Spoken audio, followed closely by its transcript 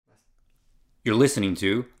You're listening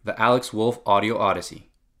to the Alex Wolf Audio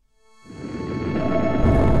Odyssey.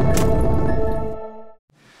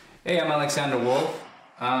 Hey, I'm Alexander Wolf.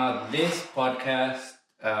 This podcast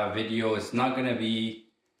video is not going to be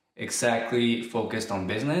exactly focused on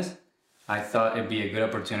business. I thought it'd be a good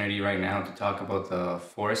opportunity right now to talk about the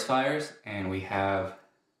forest fires, and we have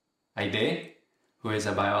Aide, who is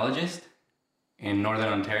a biologist in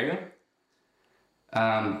Northern Ontario.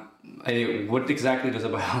 Aide, what exactly does a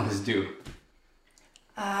biologist do?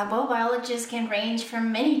 Well, biologists can range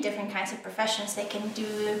from many different kinds of professions. They can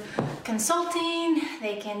do consulting,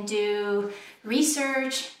 they can do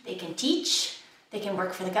research, they can teach, they can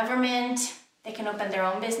work for the government, they can open their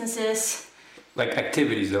own businesses. Like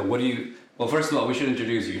activities though, what do you... Well, first of all, we should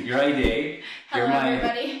introduce you. You're Aide. Hello,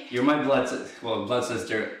 everybody. You're my blood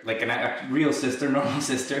sister, like a real sister, normal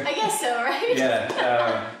sister. I guess so, right?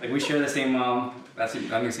 Yeah, like we share the same mom. I'm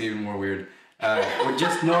gonna say even more weird. We're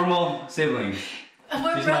just normal siblings.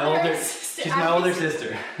 She's my older sister.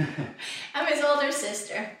 I'm his older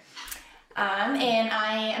sister. And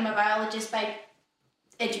I am a biologist by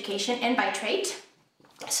education and by trade.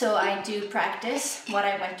 So I do practice what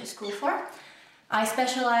I went to school for. I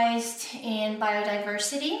specialized in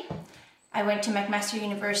biodiversity. I went to McMaster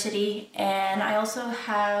University, and I also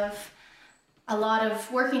have a lot of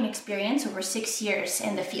working experience, over 6 years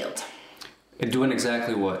in the field. And doing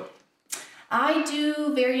exactly what? I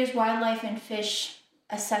do various wildlife and fish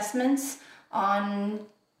assessments and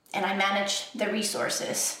I manage the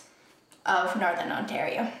resources of Northern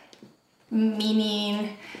Ontario.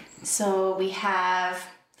 Meaning, so we have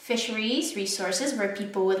fisheries resources where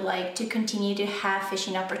people would like to continue to have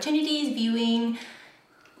fishing opportunities, viewing,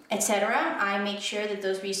 etc. I make sure that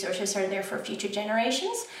those resources are there for future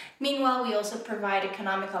generations. Meanwhile, we also provide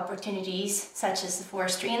economic opportunities such as the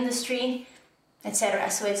forestry industry,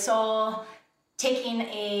 etc. So it's all taking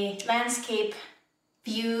a landscape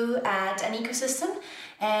view at an ecosystem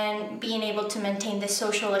and being able to maintain the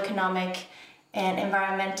social, economic, and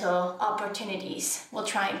environmental opportunities while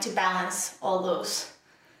trying to balance all those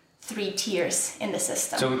three tiers in the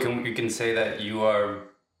system. So we can say that you are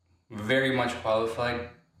very much qualified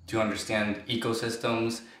to understand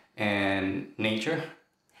ecosystems and nature?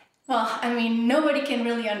 Well, I mean, nobody can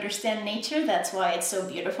really understand nature. That's why it's so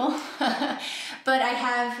beautiful. But I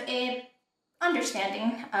have an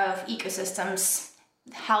understanding of ecosystems,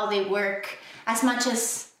 how they work, as much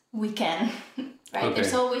as we can, right? Okay.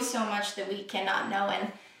 There's always so much that we cannot know,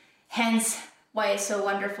 and hence why it's so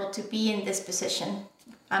wonderful to be in this position.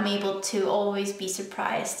 I'm able to always be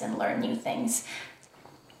surprised and learn new things.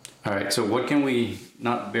 All right, so what can we,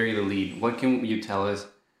 not bury the lead, what can you tell us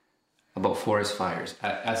about forest fires?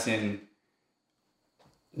 As in,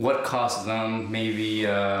 what causes them? Maybe,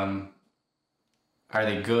 are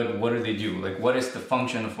they good? What do they do? Like, what is the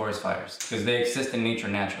function of forest fires? Because they exist in nature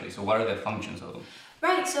naturally, so what are the functions of them?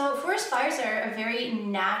 Right, so forest fires are a very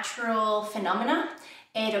natural phenomena.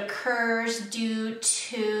 It occurs due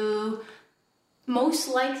to, most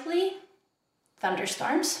likely,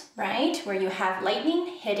 thunderstorms, right? Where you have lightning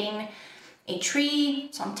hitting a tree,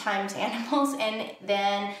 sometimes animals, and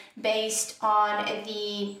then based on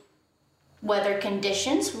the weather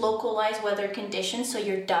conditions, localized weather conditions, so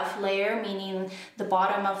your duff layer, meaning the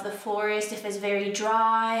bottom of the forest, if it's very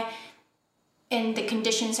dry and the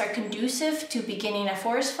conditions are conducive to beginning a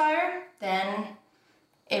forest fire, then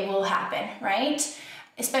it will happen, right?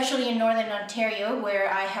 Especially in Northern Ontario,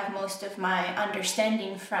 where I have most of my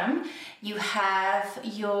understanding from, you have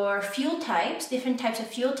your fuel types, different types of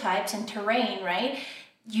fuel types and terrain, right?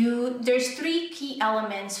 There's three key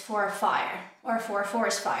elements for a fire, or for a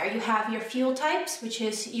forest fire. You have your fuel types, which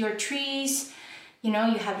is your trees, you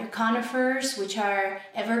have your conifers, which are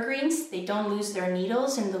evergreens. They don't lose their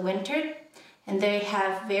needles in the winter, and they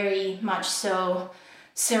have very much so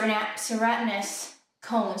serratinous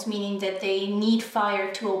cones, meaning that they need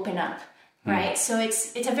fire to open up, right? So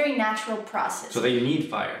it's a very natural process. So they need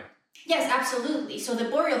fire? Yes, absolutely. So the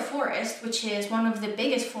boreal forest, which is one of the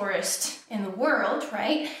biggest forests in the world,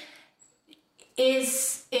 right,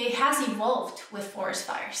 it has evolved with forest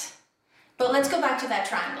fires. But let's go back to that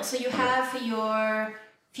triangle. So you have your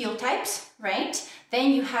fuel types, right?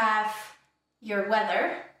 Then you have your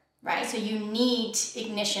weather, right? So you need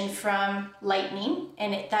ignition from lightning,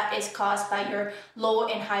 and that is caused by your low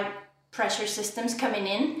and high pressure systems coming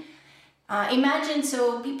in. Imagine,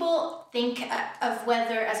 so people think of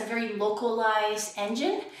weather as a very localized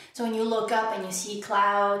engine. So when you look up and you see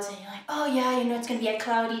clouds and you're like, oh yeah, it's going to be a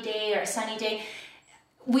cloudy day or a sunny day.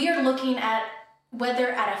 We are looking at weather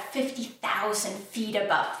at a 50,000 feet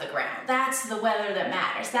above the ground. That's the weather that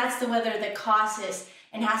matters. That's the weather that causes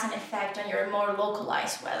and has an effect on your more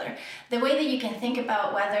localized weather. The way that you can think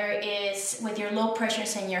about weather is with your low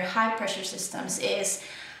pressures and your high pressure systems is,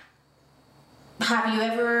 have you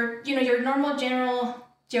ever, your normal general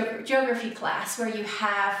geography class where you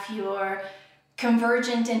have your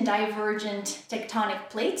convergent and divergent tectonic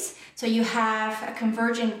plates. So you have a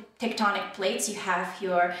convergent tectonic plates, you have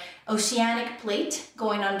your oceanic plate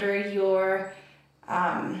going under your,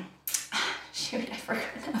 shoot, I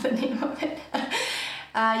forgot the name of it.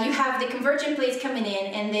 You have the convergent plates coming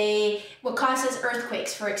in and what causes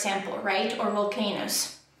earthquakes, for example, right? Or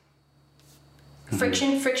volcanoes.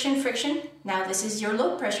 Friction, friction, friction. Now this is your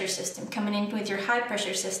low pressure system coming in with your high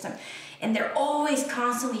pressure system. And they're always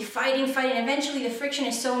constantly fighting. Eventually the friction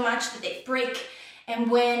is so much that they break.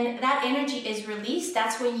 And when that energy is released,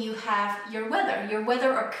 that's when you have your weather. Your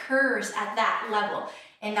weather occurs at that level.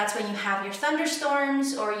 And that's when you have your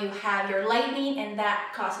thunderstorms or you have your lightning, and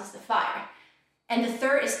that causes the fire. And the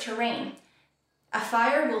third is terrain. A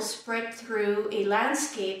fire will spread through a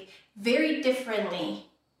landscape very differently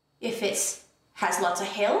if has lots of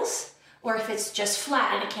hills or if it's just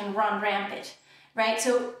flat and it can run rampant, right?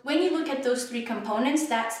 So when you look at those three components,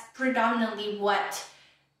 that's predominantly what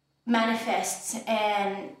manifests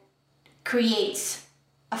and creates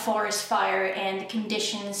a forest fire and the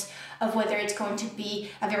conditions of whether it's going to be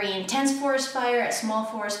a very intense forest fire, a small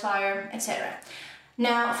forest fire, etc.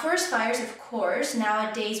 Now, forest fires, of course,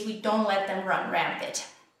 nowadays we don't let them run rampant,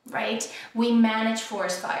 right? We manage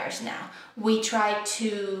forest fires now. We try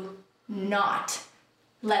to not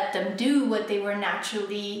let them do what they were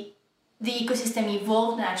naturally, the ecosystem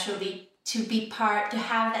evolved naturally to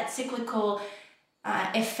have that cyclical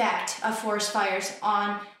effect of forest fires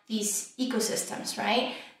on these ecosystems,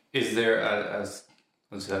 right? Is there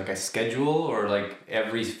like a schedule or like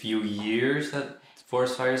every few years that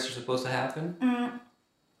forest fires are supposed to happen?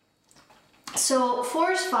 So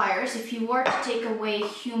forest fires, if you were to take away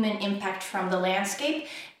human impact from the landscape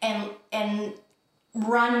and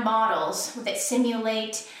run models that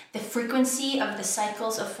simulate the frequency of the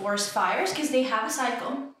cycles of forest fires, because they have a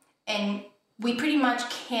cycle, and we pretty much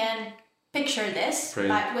can picture this with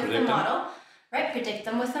the model, right? Predict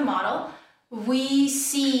them with the model. We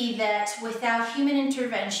see that without human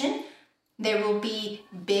intervention, there will be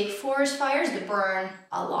big forest fires that burn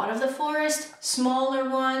a lot of the forest, smaller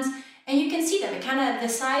ones, and you can see them. The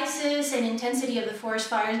sizes and intensity of the forest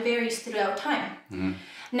fires varies throughout time. Mm-hmm.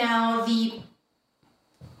 Now, the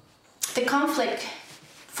conflict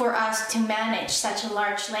for us to manage such a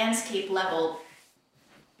large landscape level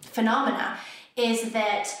phenomena is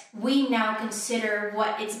that we now consider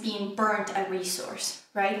what is being burnt a resource,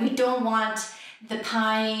 right? We don't want the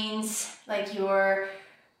pines,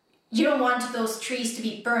 you don't want those trees to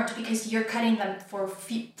be burnt because you're cutting them for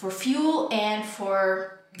fuel and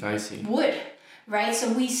for wood, right?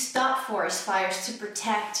 So we stop forest fires to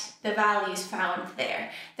protect the values found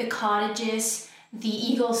there. The cottages, the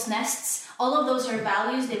eagle's nests, all of those are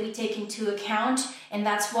values that we take into account, and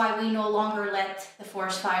that's why we no longer let the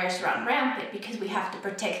forest fires run rampant, because we have to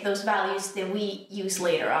protect those values that we use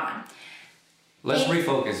later on. Let's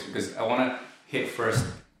refocus, because I want to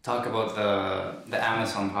talk about the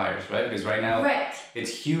Amazon fires, right? Because right now it's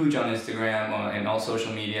huge on Instagram and all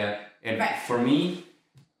social media, and for me,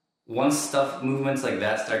 once movements like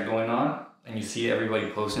that start going on and you see everybody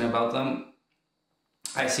posting about them,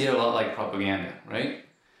 I see it a lot like propaganda, right?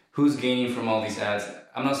 Who's gaining from all these ads?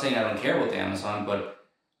 I'm not saying I don't care about the Amazon, but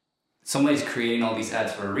somebody's creating all these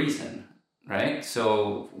ads for a reason, right?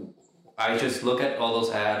 So I just look at all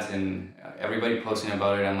those ads and everybody posting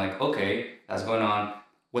about it. I'm like, okay, that's going on.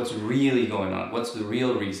 What's really going on? What's the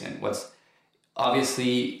real reason?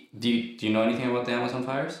 Obviously, do you know anything about the Amazon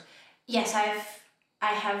fires? Yes, I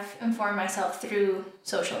have informed myself through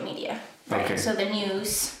social media, right? Okay. So the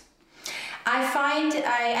news.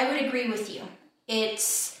 I would agree with you.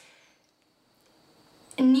 It's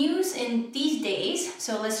news in these days,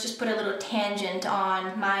 so let's just put a little tangent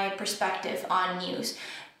on my perspective on news.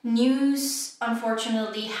 News,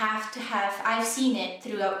 unfortunately, I've seen it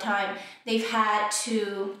throughout time, they've had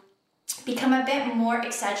to become a bit more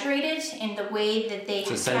exaggerated in the way that they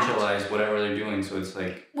to centralize whatever they're doing, so it's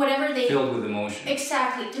filled with emotion.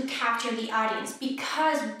 Exactly, to capture the audience,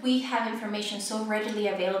 because we have information so readily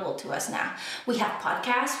available to us now. We have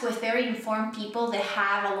podcasts with very informed people that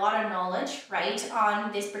have a lot of knowledge, right,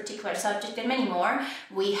 on this particular subject and many more.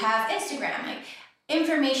 We have Instagram.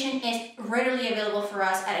 Information is readily available for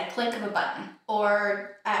us at a click of a button,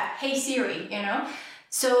 or hey Siri,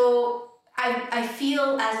 So I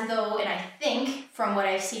feel as though, and I think from what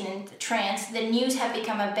I've seen in the trends, the news have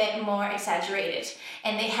become a bit more exaggerated,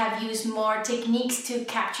 and they have used more techniques to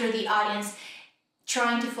capture the audience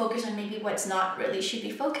trying to focus on maybe what's not really should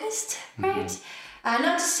be focused, right?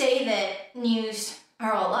 Not to say that news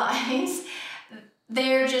are all lies.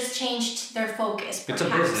 They're just changed their focus, perhaps.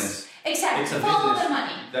 It's a business. Exactly. It's a Follow business the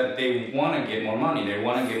money. that they want to get more money. They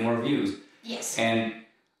want to get more views. Yes. And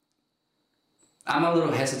I'm a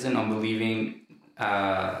little hesitant on believing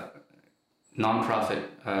non-profit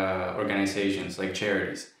organizations like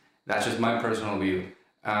charities. That's just my personal view.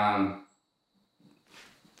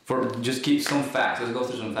 Just keep some facts. Let's go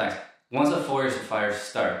through some facts. Once a forest fire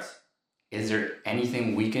starts, is there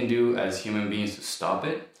anything we can do as human beings to stop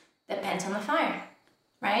it? Depends on the fire,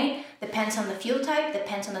 right? Depends on the fuel type,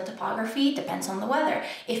 depends on the topography, depends on the weather.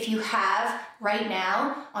 If you have, right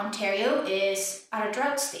now, Ontario is at a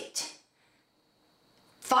drought state.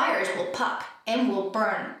 Fires will pop and will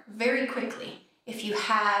burn very quickly. If you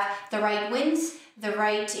have the right winds, the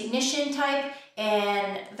right ignition type,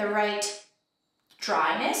 and the right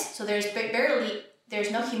dryness, so there's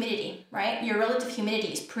no humidity, right? Your relative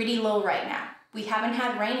humidity is pretty low right now. We haven't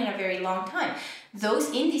had rain in a very long time.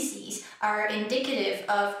 Those indices are indicative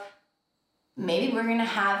of maybe we're gonna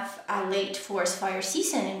have a late forest fire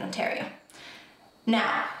season in Ontario.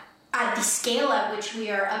 Now, at the scale at which we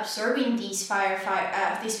are observing these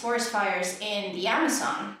forest fires in the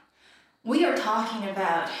Amazon, we are talking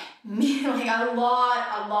about like a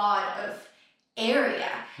lot of area.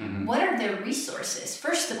 What are the resources?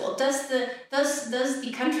 First of all, does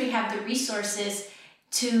the country have the resources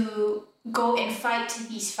to go and fight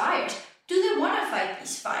these fires? Do they want to fight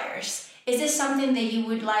these fires? Is this something that you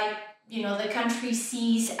would like, the country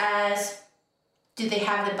sees as, do they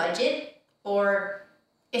have the budget? Or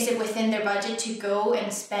is it within their budget to go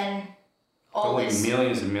and spend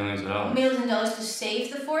millions and millions of dollars. Millions of dollars to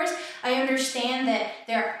save the forest? I understand that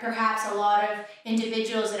there are perhaps a lot of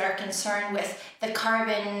individuals that are concerned with the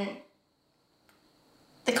carbon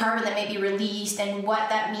that may be released and what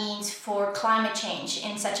that means for climate change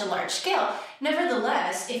in such a large scale.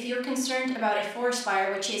 Nevertheless, if you're concerned about a forest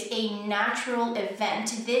fire, which is a natural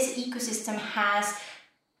event, this ecosystem has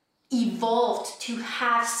evolved to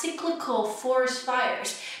have cyclical forest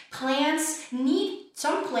fires.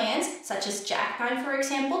 Some plants, such as jack pine, for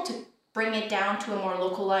example, to bring it down to a more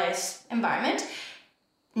localized environment,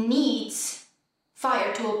 needs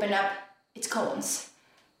fire to open up its cones.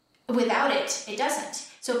 Without it, it doesn't.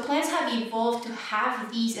 So plants have evolved to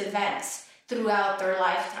have these events throughout their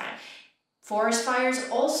lifetime. Forest fires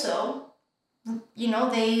also,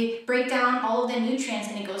 they break down all of the nutrients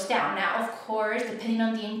and it goes down. Now, of course, depending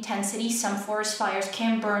on the intensity, some forest fires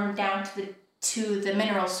can burn down to the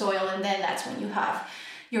mineral soil, and then that's when you have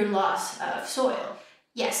your loss of soil.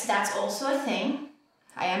 Yes, that's also a thing.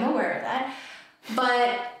 I am aware of that.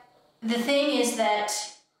 But the thing is that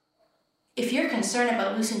if you're concerned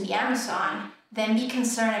about losing the Amazon, then be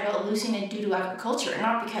concerned about losing it due to agriculture,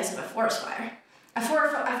 not because of a forest fire. A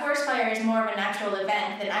forest fire is more of a natural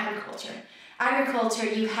event than agriculture. Agriculture,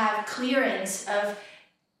 you have clearance of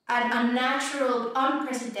a natural,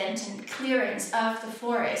 unprecedented clearance of the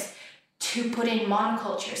forest to put in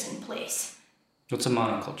monocultures in place. What's a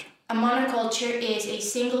monoculture? A monoculture is a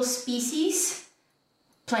single species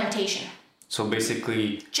plantation. So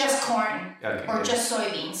basically... just corn or just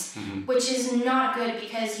soybeans, which is not good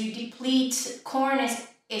because you deplete... Corn is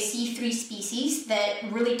a C3 species that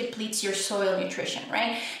really depletes your soil nutrition,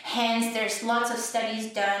 right? Hence, there's lots of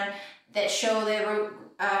studies done that show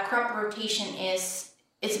that crop rotation is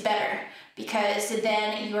better because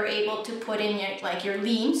then you're able to put in your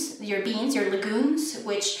beans, your legumes,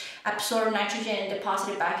 which absorb nitrogen and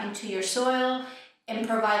deposit it back into your soil and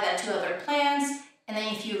provide that to other plants. And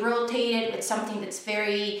then if you rotate it with something that's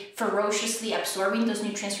very ferociously absorbing those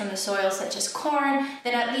nutrients from the soil, such as corn,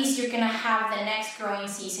 then at least you're going to have the next growing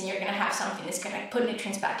season, you're going to have something that's going to put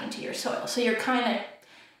nutrients back into your soil. So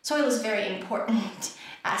soil is a very important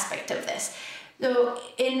aspect of this. So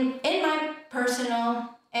in my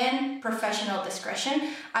personal and professional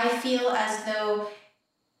discretion, I feel as though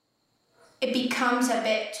it becomes a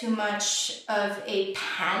bit too much of a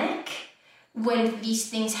panic when these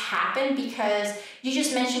things happen, because you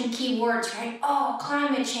just mentioned keywords, right? Oh,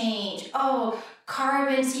 climate change. Oh,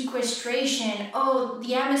 carbon sequestration. Oh,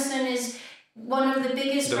 the Amazon is one of the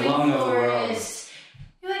biggest rainforests.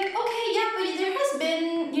 You're like, okay, yeah, but there has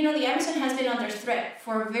been, the Amazon has been under threat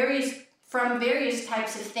from various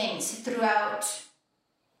types of things throughout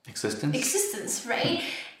existence, right?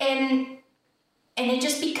 And it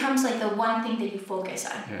just becomes like the one thing that you focus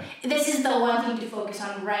on. Yeah. This is the one thing to focus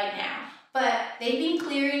on right now. But they've been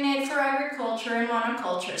clearing it for agriculture and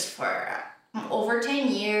monocultures for over 10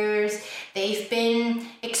 years. They've been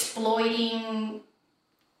exploiting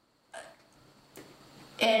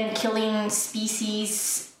and killing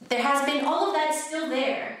species. There has been all of that still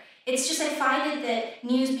there. It's just I find it that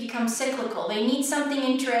news becomes cyclical. They need something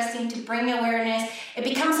interesting to bring awareness. It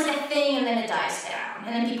becomes like a thing and then it dies down.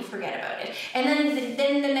 And then people forget about it. And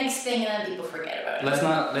then the next thing and then people forget about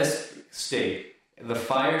it. Let's state, the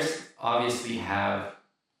fires obviously have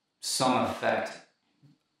some effect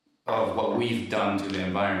of what we've done to the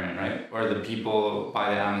environment, right? Or the people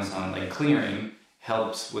by the Amazon, like clearing,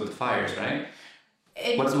 helps with the fires, right?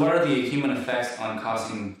 What are the human effects on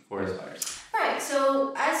causing forest fires? Right,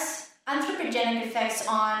 so as anthropogenic effects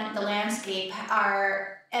on the landscape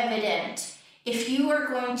are evident, if you are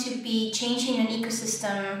going to be changing an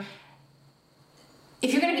ecosystem,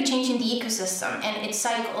 if you're going to be changing the ecosystem and its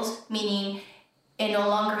cycles, meaning it no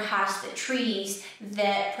longer has the trees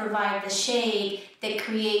that provide the shade, that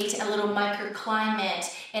create a little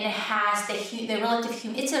microclimate, and it has the relative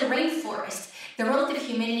humidity. It's a rainforest. The relative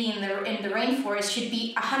humidity in the rainforest should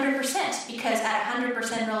be 100% because at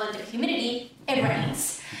 100% relative humidity, it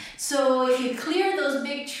rains. So if you clear those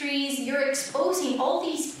big trees, you're exposing all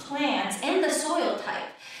these plants and the soil type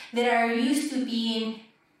that are used to being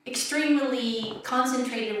extremely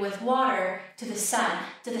concentrated with water to the sun,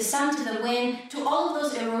 to the wind, to all of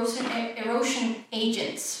those erosion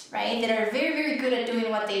agents, right, that are very, very good at doing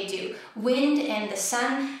what they do. Wind and the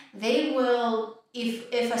sun, they will,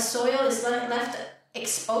 if a soil is left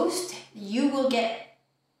exposed, you will get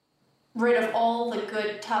rid of all the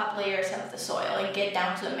good top layers of the soil and get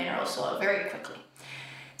down to the mineral soil very quickly.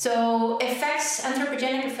 So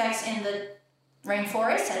anthropogenic effects in the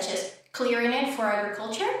rainforest, such as clearing it for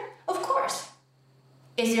agriculture, of course.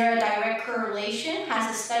 Is there a direct correlation?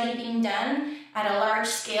 Has a study been done at a large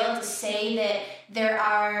scale to say that there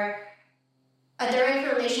are a direct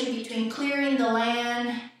correlation between clearing the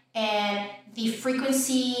land and the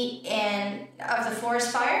frequency of the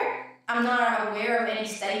forest fire? I'm not aware of any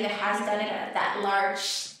study that has done it at that large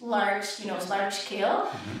scale.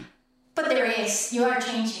 Mm-hmm. But there is. You are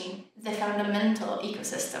changing the fundamental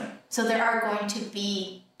ecosystem. So there are going to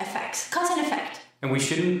be effects, cause and effect. And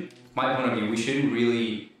my point of view, we shouldn't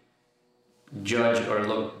really judge or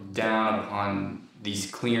look down upon these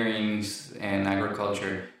clearings and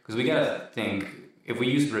agriculture, because we gotta think, if we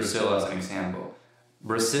use Brazil as an example,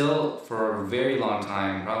 Brazil for a very long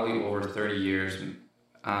time, probably over 30 years,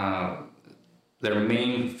 their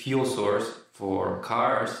main fuel source for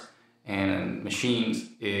cars and machines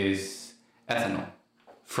is ethanol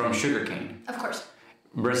from sugarcane. Of course.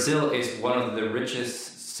 Brazil is one of the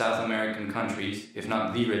richest South American countries, if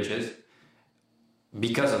not the richest,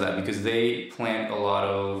 because of that, because they plant a lot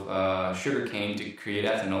of sugarcane to create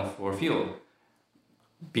ethanol for fuel.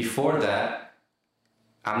 Before that,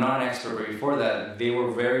 I'm not an expert, but before that, they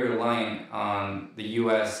were very reliant on the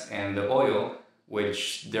US and the oil,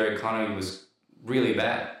 which their economy was really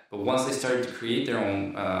bad. But once they started to create their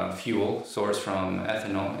own fuel source from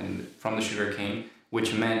ethanol and from the sugarcane,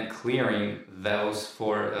 which meant clearing those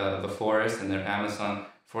for the forest and their Amazon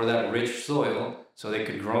for that rich soil so they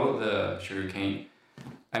could grow the sugarcane.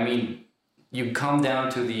 I mean, you come down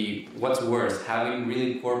to what's worse, having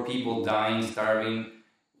really poor people dying, starving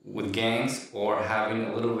with gangs, or having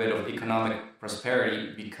a little bit of economic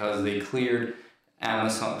prosperity because they cleared the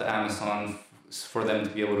Amazon for them to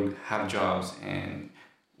be able to have jobs and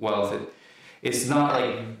wealth. It's not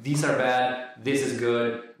like these are bad, this is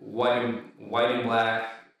good, white and black.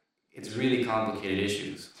 It's really complicated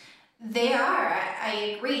issues. They are.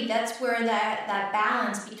 I agree. That's where that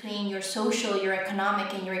balance between your social, your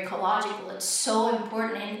economic, and your ecological is so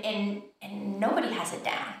important, and nobody has it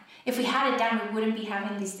down. If we had it down, we wouldn't be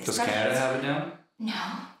having these discussions. Does Canada have it down? No,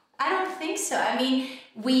 I don't think so. I mean,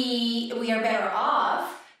 we are better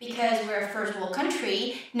off because we're a first world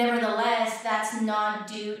country. Nevertheless, that's not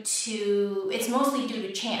due to, it's mostly due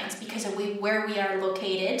to chance because of where we are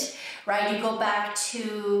located, right? You go back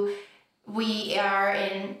to, we are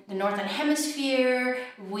in the Northern Hemisphere,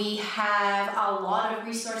 we have a lot of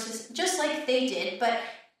resources, just like they did, but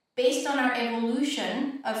based on our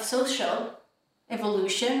evolution of social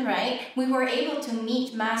evolution, right, we were able to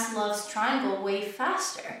meet Maslow's triangle way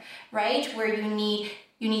faster, right, where you need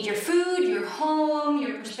your food, your home,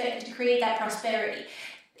 your perspective to create that prosperity.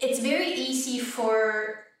 It's very easy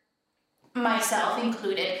for myself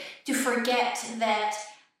included to forget that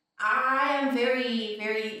I am very,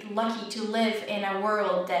 very lucky to live in a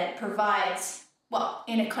world that provides, well,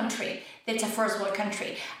 in a country that's a first world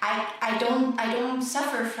country. I don't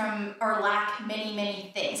suffer from or lack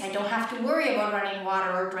many things. I don't have to worry about running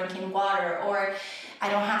water or drinking water, or I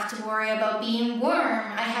don't have to worry about being warm.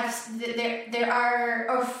 There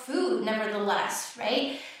are food nevertheless,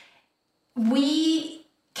 right? We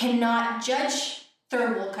cannot judge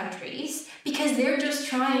third world countries because they're just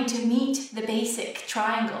trying to meet the basic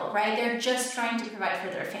triangle, right? They're just trying to provide for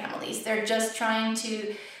their families. They're just trying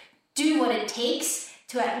to do what it takes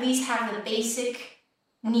to at least have the basic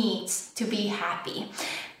needs to be happy.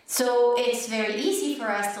 So it's very easy for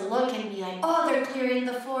us to look and be like, oh, they're clearing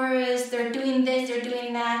the forest, they're doing this, they're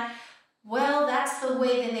doing that. Well, that's the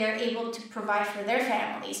way that they're able to provide for their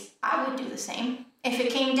families. I would do the same. If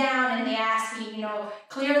it came down and they asked me,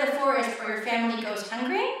 clear the forest or your family goes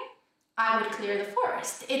hungry, I would clear the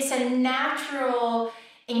forest. It's a natural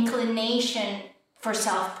inclination for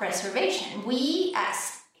self-preservation. We,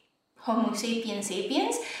 as Homo sapiens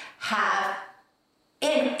sapiens, have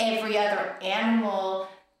in every other animal,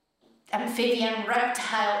 amphibian,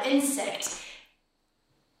 reptile, insect,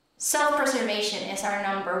 self-preservation is our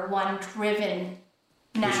number one driven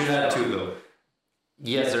natural. We should add too, though.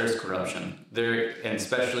 Yes, there is corruption there, and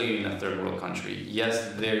especially in a third world country.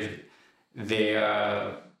 Yes, there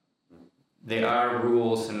are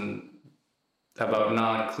rules and about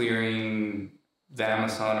not clearing the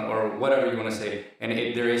Amazon or whatever you want to say, and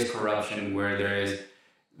there is corruption where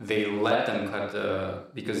they let them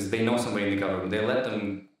cut because they know somebody in the government. They let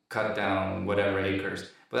them cut down whatever acres,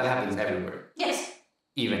 but that happens everywhere. Yes,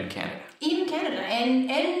 even Canada. Even Canada,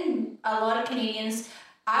 and a lot of Canadians.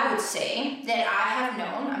 I would say that I have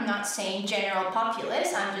known, I'm not saying general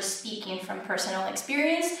populace, I'm just speaking from personal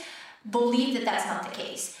experience, believe that that's not the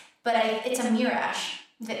case. But it's a mirage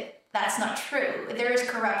that's not true. There is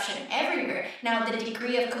corruption everywhere. Now the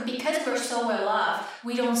degree of, because we're so well off,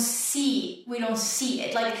 we don't see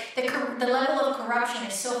it. Like the level of corruption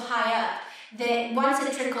is so high up that once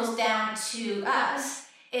it trickles down to us,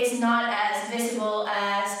 it's not as visible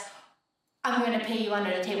as, I'm going to pay you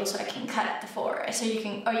under the table so I can cut the forest, so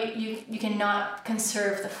you cannot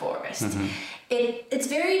conserve the forest. Mm-hmm. It's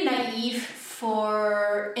very naive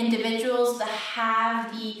for individuals that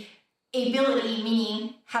have the ability,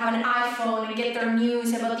 meaning have an iPhone and get their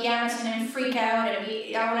news about the Amazon and freak out and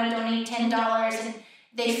I want to donate $10 and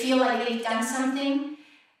they feel like they've done something.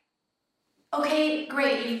 Okay,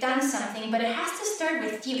 great, you've done something, but it has to start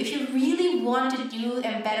with you. If you really want to do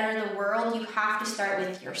and better the world, you have to start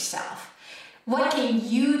with yourself. What can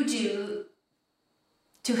you do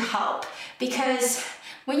to help? Because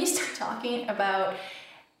when you start talking about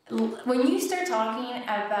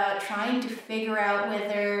trying to figure out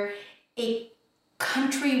whether a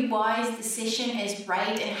country-wise decision is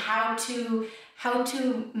right and how to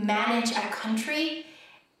manage a country,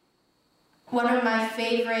 one of my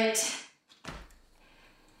favorite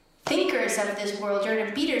thinkers of this world,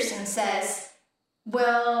 Jordan Peterson, says,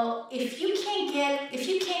 well, if you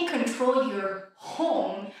can't control your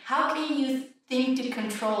home, how can you think to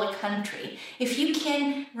control a country? If you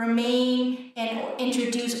can remain and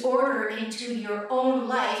introduce order into your own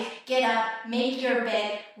life, get up, make your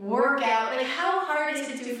bed, work out, like how hard is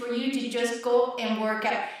it for you to just go and work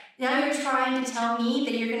out? Now you're trying to tell me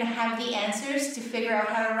that you're going to have the answers to figure out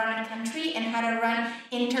how to run a country and how to run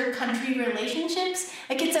inter-country relationships?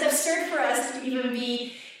 Like, it's absurd for us to even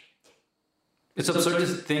be... It's absurd to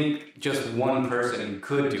think just one person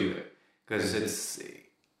could do it, because it's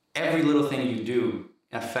every little thing you do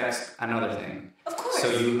affects another thing. Of course. So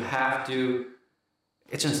you have to.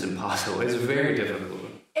 It's just impossible. It's very difficult.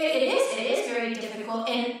 It is very difficult,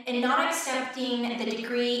 and not accepting the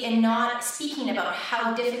degree and not speaking about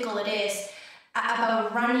how difficult it is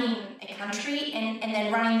about running a country and then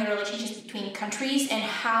running the relationships between countries and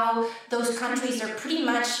how those countries are pretty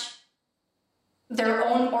much their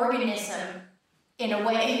own organism. In a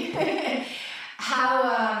way,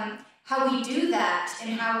 how we do that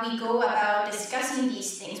and how we go about discussing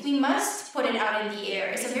these things. We must put it out in the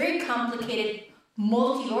air. It's a very complicated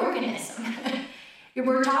multi-organism.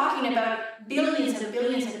 We're talking about billions and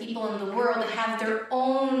billions of people in the world that have their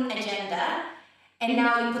own agenda, and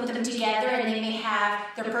now we put them together and they may have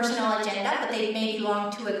their personal agenda, but they may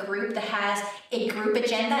belong to a group that has a group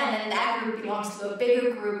agenda, and then that group belongs to a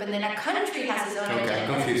bigger group, and then a country has its own agenda. Okay,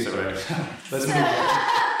 I'm confused already. Let's move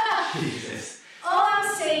on. Jesus. All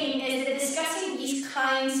I'm saying is that discussing these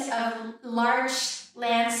kinds of large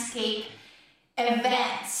landscape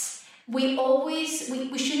events, we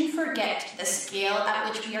shouldn't forget the scale at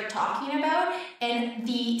which we are talking about and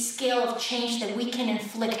the scale of change that we can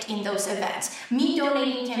inflict in those events. Me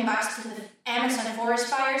donating $10 to the Amazon forest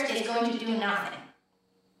fires is going to do nothing.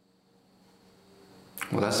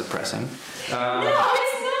 Well, that's depressing. No,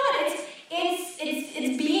 it's not.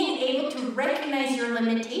 It's being able to recognize your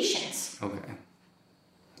limitations. Okay.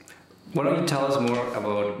 Why don't you tell us more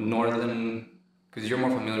about northern, because you're more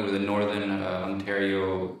familiar with the northern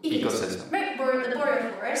Ontario ecosystem. Right, we're the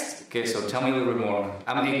border forest. Okay, so tell me a little bit more.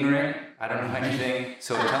 I'm ignorant. I don't know anything.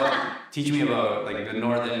 So teach me about like the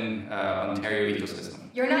northern Ontario ecosystem.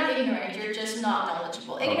 You're not ignorant, you're just not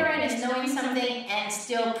knowledgeable. Ignorant is knowing something and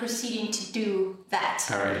still proceeding to do that.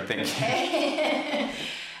 All right, thank you. Okay.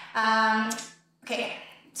 Okay,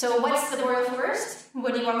 so what's the boreal forest?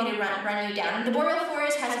 What do you want me to run you down? The boreal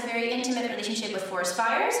forest has a very intimate relationship with forest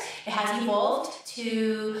fires. It has evolved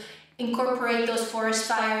to incorporate those forest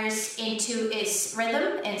fires into its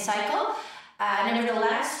rhythm and cycle.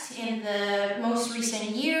 Nevertheless, in the most recent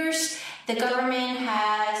years, the government,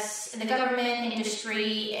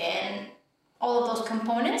 industry, and all of those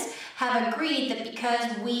components have agreed that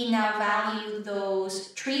because we now value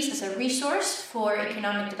those trees as a resource for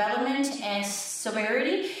economic development and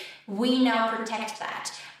sovereignty, we now protect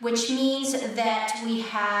that, which means that we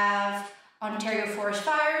have Ontario Forest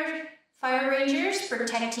Fire Rangers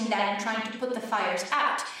protecting that and trying to put the fires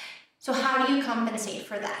out. So how do you compensate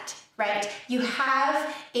for that? Right? You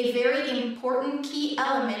have a very important key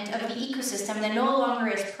element of the ecosystem that no longer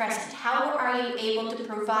is present. How are you able to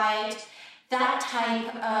provide that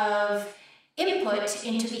type of input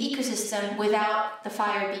into the ecosystem without the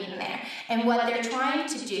fire being there? And what they're trying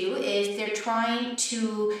to do is they're trying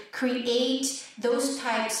to create those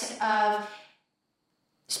types of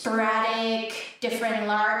sporadic, different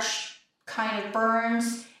large kind of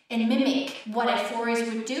burns and mimic what a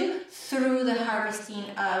forest would do through the harvesting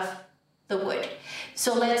of the wood.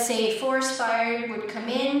 So let's say a forest fire would come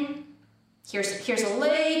in, here's a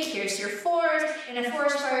lake, here's your forest, and a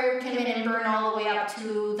forest fire would come in and burn all the way up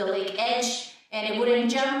to the lake edge, and it wouldn't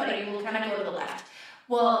jump, but it will kind of go to the left.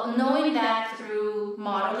 Well, knowing that through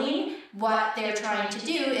modeling, what they're trying to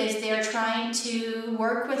do is they're trying to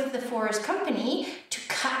work with the forest company to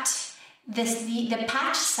cut the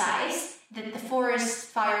patch size that the forest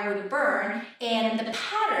fire would burn and the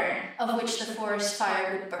pattern of which the forest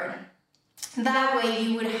fire would burn. That way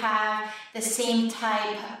you would have the same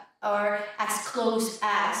type or as close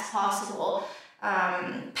as possible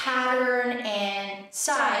pattern and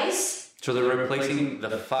size. So they're replacing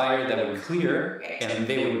the fire that would clear, and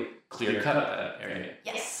they would clear cut that area.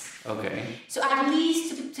 Yes. Okay. So at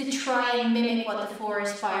least to try and mimic what the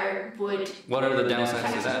forest fire would. What are the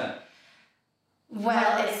downsides to that?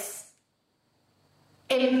 Well,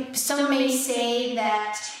 some may say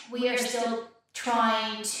that we are still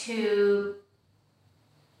trying to.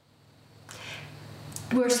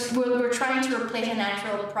 We're trying to replace a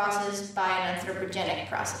natural process by an anthropogenic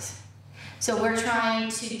process. So we're trying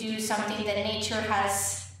to do something that nature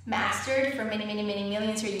has mastered for many, many, many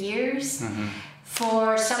millions of years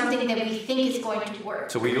for something that we think is going to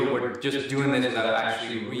work. So we're just doing this without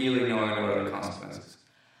actually really knowing what are the consequences.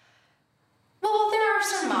 Well, there are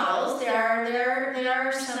some models. There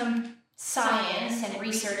are some science and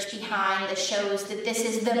research behind that shows that this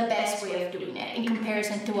is the best way of doing it in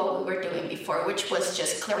comparison to what we were doing before, which was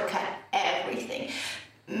just clear cut everything.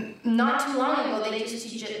 Not too long ago, they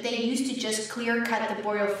used to just clear cut the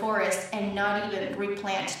boreal forest and not even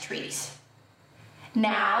replant trees.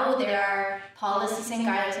 Now there are policies and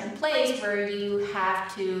guidelines in place where you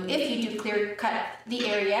have to, if you do clear cut the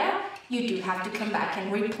area, you do have to come back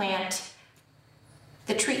and replant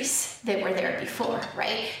the trees that were there before,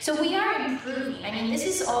 right? So we are improving. I mean, this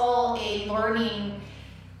is all a learn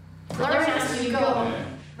as you go,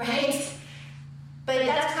 right? But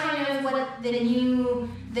that's kind of what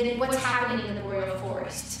what's happening in the boreal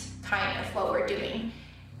forest, kind of what we're doing.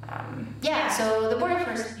 So the boreal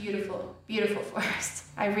forest is beautiful, beautiful forest.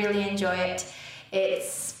 I really enjoy it. It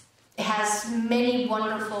has many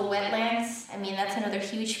wonderful wetlands. I mean, that's another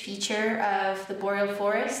huge feature of the boreal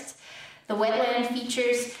forest. The wetland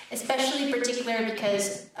features, especially particular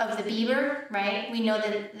because of the beaver, right? We know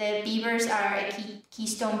that the beavers are a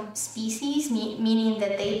keystone species, meaning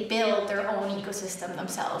that they build their own ecosystem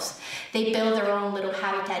themselves. They build their own little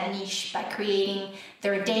habitat niche by creating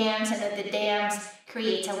their dams, and that the dams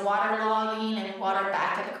creates a water logging and water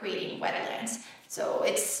backup, creating wetlands. So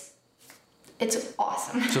it's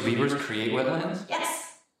awesome. So beavers create wetlands?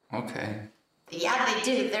 Yes. Okay. Yeah, they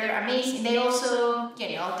do. They're amazing. They also,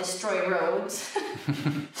 destroy roads.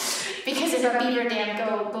 Because if a beaver dam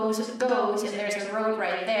goes and there's a road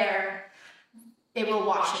right there, it will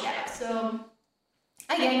wash it out. So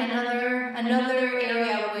again, another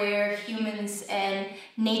area where humans and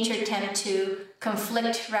nature tend to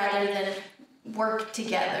conflict rather than work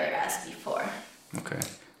together as before. Okay.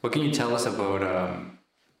 What can you tell us about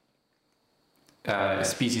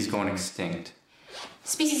species going extinct?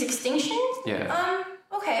 Species extinction? Yeah.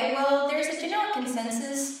 Okay, well, there's a general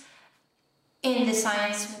consensus in the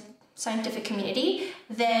scientific community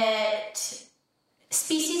that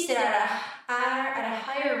species that are at a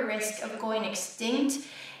higher risk of going extinct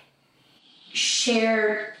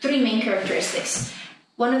share three main characteristics.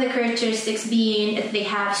 One of the characteristics being that they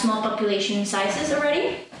have small population sizes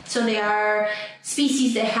already. So they are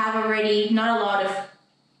species that have already not a lot of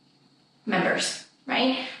members,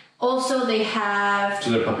 right? Also, they have...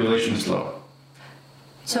 So their population is low.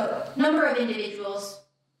 So number of individuals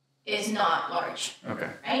is not large. Okay.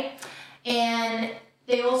 Right? And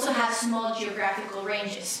they also have small geographical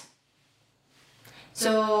ranges.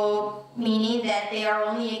 So meaning that they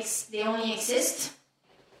only exist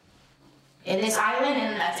in this island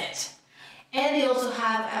and that's it. And they also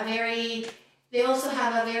have a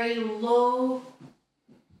very low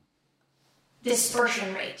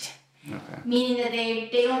dispersion rate. Okay. Meaning that they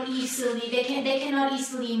cannot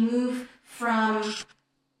easily move from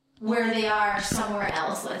where they are somewhere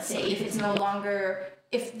else, let's say, if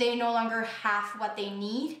they no longer have what they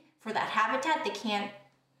need for that habitat, they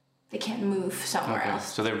can't move somewhere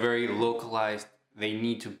else. So they're very localized. They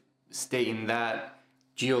need to stay in that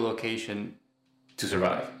geolocation to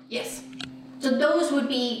survive. Yes. So those would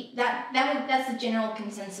be that's the general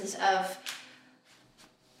consensus of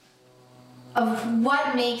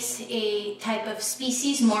what makes a type of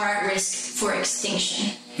species more at risk for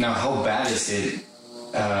extinction. Now, how bad is it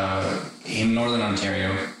in Northern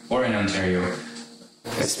Ontario or in Ontario,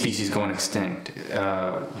 a species going extinct?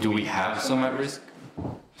 Do we have some at-risk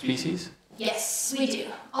species? Yes, we do.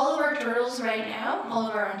 All of our turtles right now, all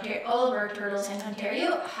of our turtles in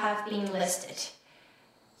Ontario have been listed.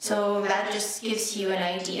 So that just gives you an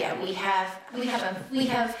idea. We have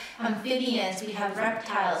amphibians, we have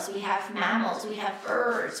reptiles, we have mammals, we have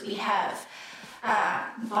birds, we have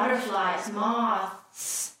butterflies,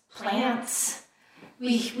 moths, plants.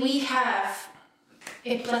 We have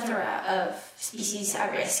a plethora of species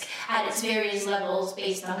at risk at its various levels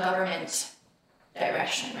based on government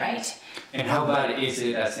direction, right? And how bad is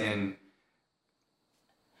it, as in,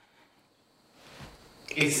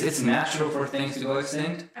 it's natural for things to go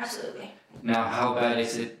extinct? Absolutely. Now, how bad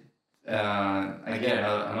is it, again,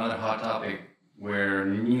 another hot topic, where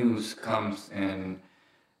news comes and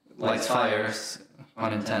lights fires,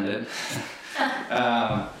 unintended.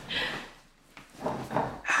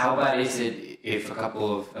 How bad is it if a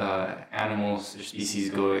couple of animals or species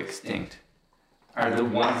go extinct? Are the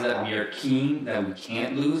ones that we are keen that we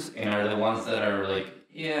can't lose, and are the ones that are like,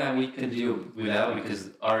 yeah, we could do without because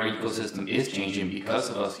our ecosystem is changing because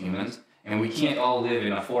of us humans, and we can't all live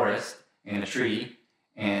in a forest, in a tree,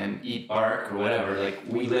 and eat bark or whatever. Like,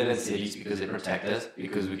 we live in cities because they protect us,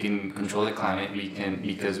 because we can control the climate,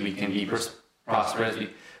 because we can be prosperous.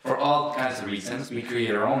 For all kinds of reasons, we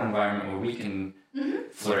create our own environment where we can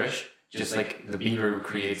flourish, just like the beaver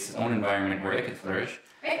creates its own environment where it can flourish.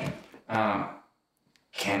 Right.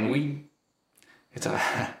 Can we?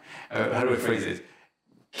 How do I phrase this?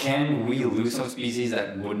 Can we lose some species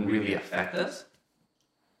that wouldn't really affect us?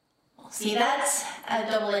 See, that's a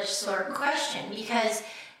double-edged sword question, because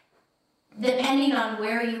depending on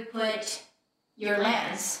where you put your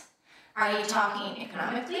lens, are you talking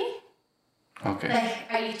economically? Okay.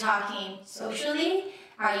 Like, are you talking socially?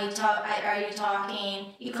 Are you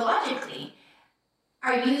talking ecologically?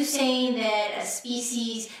 Are you saying that a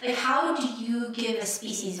species, like, how do you give a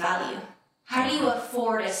species value? How do you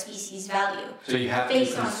afford a species value? So you have to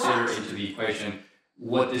consider into the equation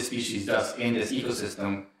what this species does in this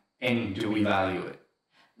ecosystem, and do we value it?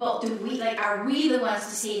 Well, are we the ones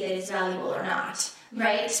to say that it's valuable or not,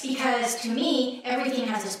 right? Because to me, everything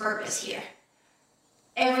has its purpose here.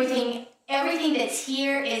 Everything that's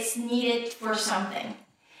here is needed for something.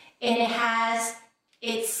 And it has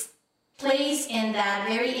its place in that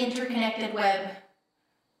very interconnected web.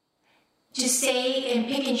 To say and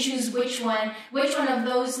pick and choose which one of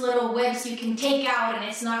those little webs you can take out and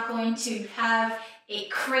it's not going to have a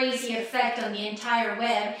crazy effect on the entire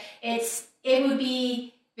web, it would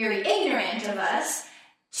be very ignorant of us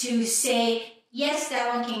to say, yes,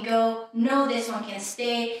 that one can go, no, this one can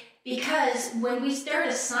stay, because when we start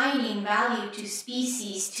assigning value to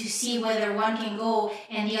species to see whether one can go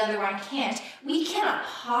and the other one can't, we cannot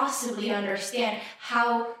possibly understand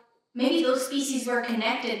how maybe those species were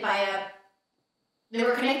connected they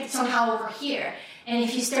were connected somehow over here. And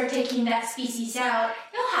if you start taking that species out,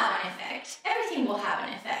 it'll have an effect. Everything will have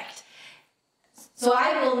an effect. So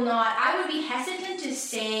I would be hesitant to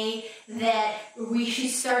say that we should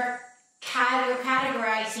start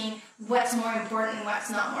categorizing what's more important and what's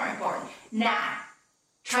not more important. Nah,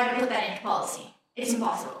 try to put that into policy. It's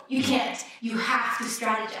impossible. You can't. You have to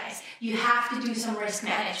strategize. You have to do some risk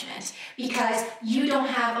management, because you don't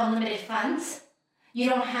have unlimited funds. You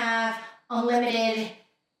don't have unlimited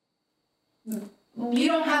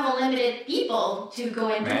people to go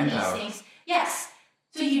and do these things. Yes.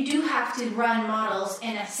 So you do have to run models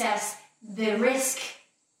and assess the risk.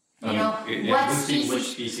 What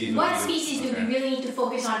species do we really need to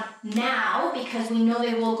focus on now, because we know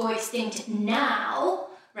they will go extinct now,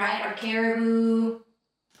 right? Our caribou,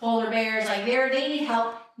 polar bears, like they need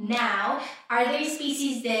help now. Are they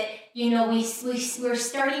species that, we're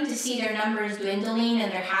starting to see their numbers dwindling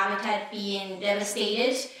and their habitat being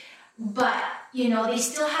devastated, but, they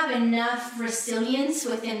still have enough resilience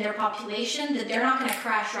within their population that they're not going to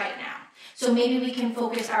crash right now. So maybe we can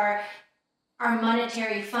focus our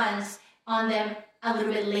monetary funds on them a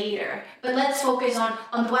little bit later. But let's focus on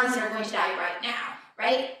the ones that are going to die right now,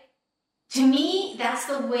 right? To me, that's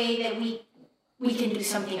the way that we can do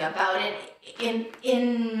something about it in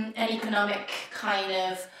an economic kind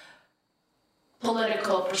of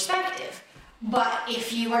political perspective. But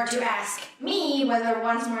if you were to ask me whether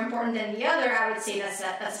one's more important than the other, I would say that's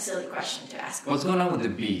a silly question to ask. What's going on with the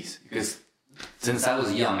bees? Because since I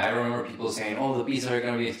was young, I remember people saying, "Oh, the bees are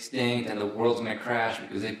going to be extinct and the world's going to crash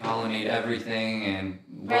because they pollinate everything and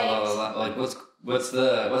blah blah blah." Like, what's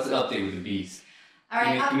the update with the bees? All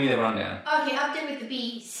right, give me the rundown. Okay, update with the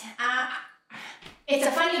bees. It's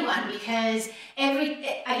a funny one because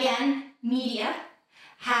media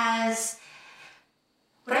has.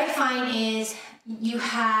 What I find is you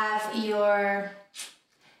have your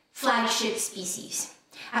flagship species.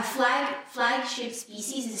 A flagship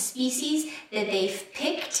species is a species that they've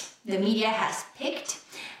picked, the media has picked,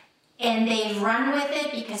 and they've run with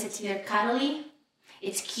it because it's either cuddly,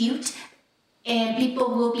 it's cute, and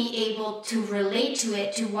people will be able to relate to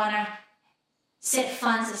it, to want to set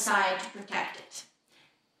funds aside to protect it.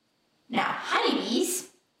 Now, honeybees,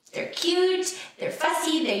 they're cute, they're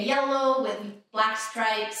fussy, they're yellow with black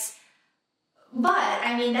stripes. But,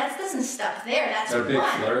 that doesn't stop there. That's they're big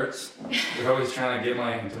one. flirts. They're always trying to get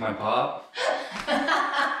into my pop.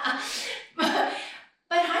 But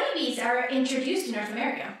honeybees are introduced in North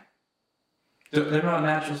America. They're not a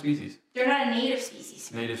natural species. They're not a native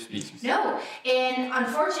species. Native species. No. And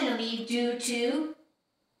unfortunately, due to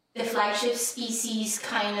the flagship species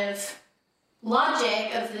kind of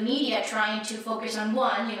logic of the media trying to focus on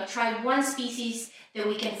try one species that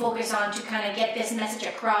we can focus on to kind of get this message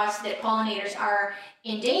across that pollinators are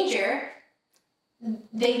in danger,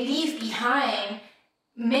 they leave behind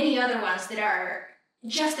many other ones that are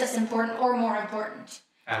just as important or more important.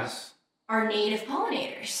 As? Are native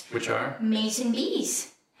pollinators. Which are? Mason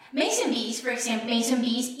bees. Mason bees, for example,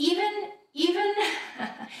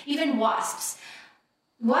 even wasps.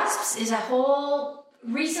 Wasps is a whole,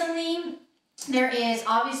 recently there is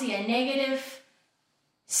obviously a negative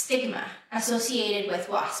stigma associated with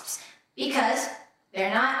wasps because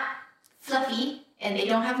they're not fluffy and they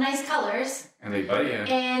don't have nice colors. And they bite you.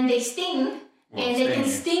 And they sting. And they can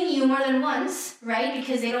sting you more than once, right?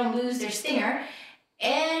 Because they don't lose their stinger.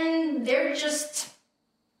 And they're just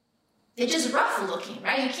rough looking,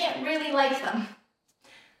 right? You can't really like them.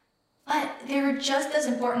 But they're just as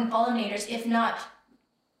important pollinators, if not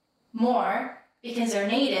more, because they're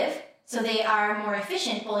native. So they are more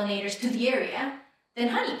efficient pollinators to the area than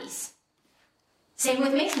honeybees. Same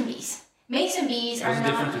with mason bees. Mason bees What's the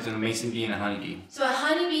difference between a mason bee and a honeybee? So a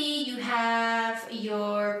honeybee, you have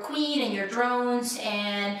your queen and your drones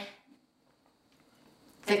and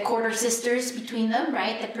the quarter sisters between them,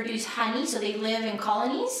 right, that produce honey, so they live in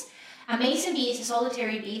colonies. A mason bee is a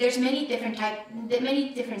solitary bee. There's many different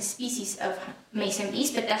species of mason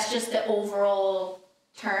bees, but that's just the overall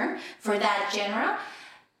term for that genera.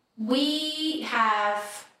 We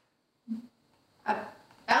have a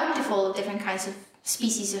bountiful different kinds of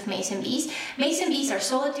species of mason bees. Mason bees are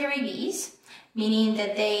solitary bees, meaning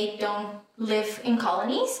that they don't live in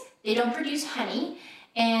colonies, they don't produce honey,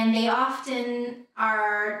 and they often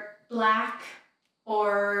are black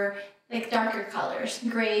or like darker colors,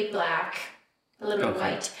 gray, black, a little bit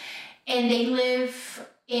white. And they live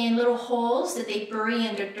in little holes that they bury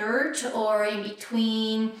under dirt or in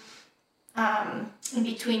between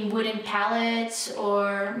wooden pallets,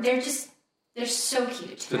 or they're so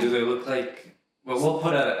cute. So do they look like, well, we'll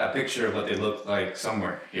put a picture of what they look like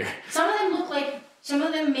somewhere here. Some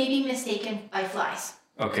of them may be mistaken by flies.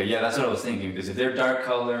 Okay, yeah, that's what I was thinking, because if they're dark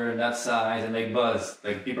color and that size and they buzz,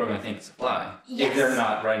 like, people are going to think it's a fly. Yes. If they're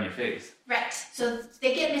not right in your face. Right, so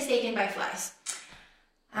they get mistaken by flies.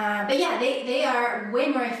 But yeah, they are way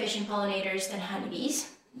more efficient pollinators than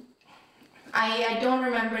honeybees. I don't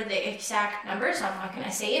remember the exact numbers, so I'm not going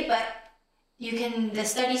to say it, but the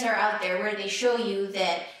studies are out there where they show you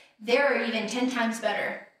that they're even 10 times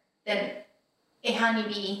better than a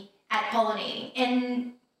honeybee at pollinating.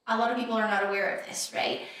 And a lot of people are not aware of this,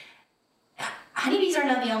 right? Honeybees are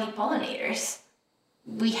not the only pollinators.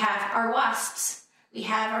 We have our wasps. we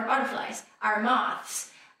have our butterflies, our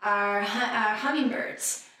moths, our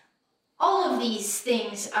hummingbirds. All of these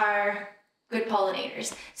things are good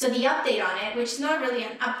pollinators. So the update on it, which is not really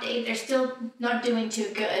an update, they're still not doing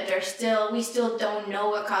too good. We still don't know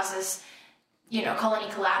what causes,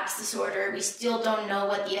 colony collapse disorder. We still don't know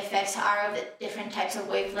what the effects are of the different types of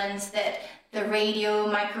wavelengths, that the radio,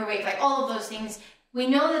 microwave, like all of those things. We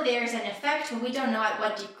know that there's an effect, but we don't know at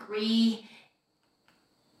what degree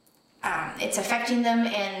it's affecting them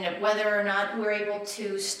and whether or not we're able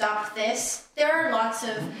to stop this. There are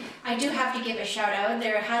I do have to give a shout out,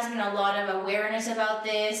 there has been a lot of awareness about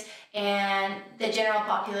this, and the general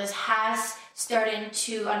populace has started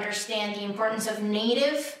to understand the importance of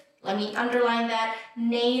native, let me underline that,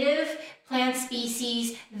 native plant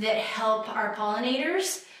species that help our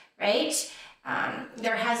pollinators, right?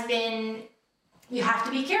 There has been, you have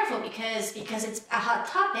to be careful because it's a hot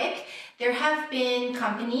topic. There have been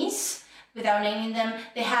companies, without naming them,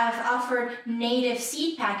 they have offered native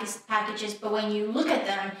seed packages, but when you look at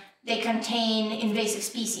them, they contain invasive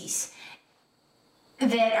species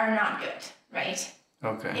that are not good, right?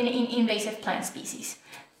 Okay. Invasive plant species.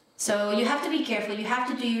 So you have to be careful. You have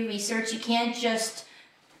to do your research. You can't just...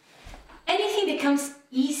 Anything that comes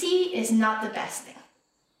easy is not the best thing.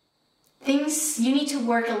 You need to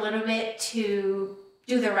work a little bit to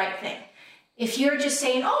do the right thing. If you're just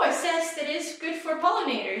saying, oh, it says that it's good for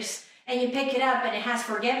pollinators, and you pick it up and it has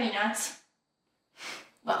forget-me-nots,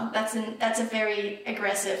 well, that's a very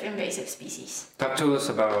aggressive invasive species. Talk to us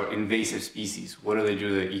about invasive species. What do they do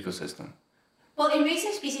to the ecosystem? Well,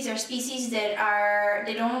 invasive species are species that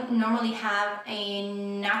they don't normally have a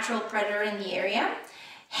natural predator in the area,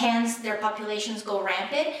 hence their populations go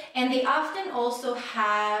rampant, and they often also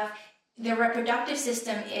have... Their reproductive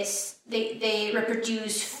system is, they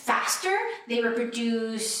reproduce faster, their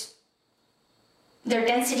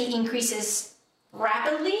density increases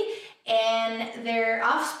rapidly, and their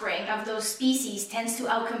offspring of those species tends to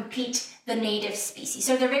outcompete the native species.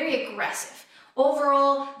 So they're very aggressive.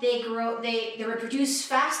 Overall, they reproduce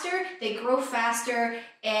faster, they grow faster,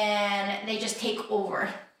 and they just take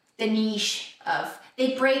over the niche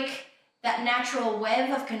they break that natural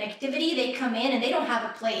web of connectivity. They come in and they don't have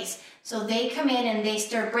a place. So they come in and they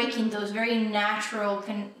start breaking those very natural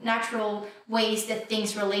ways that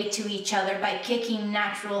things relate to each other by kicking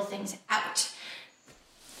natural things out.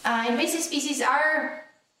 Invasive species are...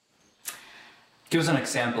 Give us an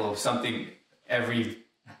example of something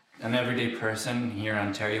an everyday person here in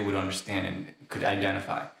Ontario would understand and could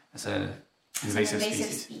identify as an invasive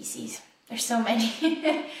species. There's so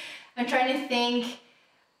many. I'm trying to think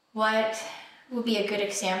what would be a good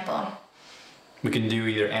example. We can do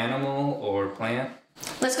either animal or plant.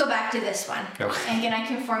 Let's go back to this one. Okay. And then I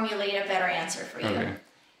can formulate a better answer for you. Okay.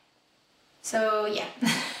 So, yeah.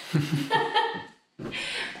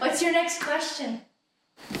 What's your next question?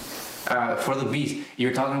 For the bees, you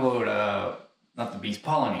were talking about, not the bees,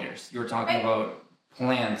 pollinators. You were talking about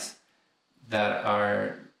plants that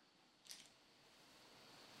are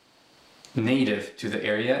native to the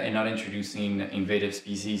area and not introducing invasive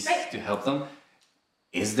species to help them.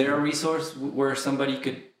 Is there a resource where somebody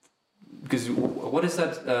could... Because what is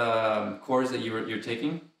that course that you're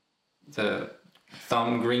taking? The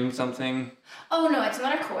thumb green something? Oh, no, it's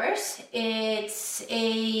not a course. It's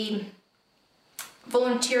a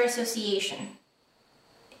volunteer association.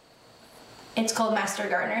 It's called Master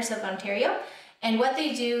Gardeners of Ontario. And what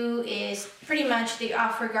they do is pretty much they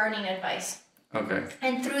offer gardening advice. Okay.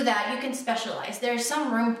 And through that, you can specialize. There's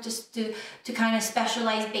some room just to kind of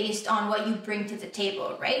specialize based on what you bring to the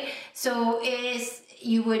table, right? So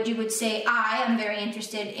you would say, I am very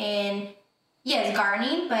interested in, yes,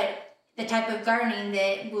 gardening, but the type of gardening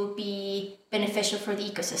that will be beneficial for the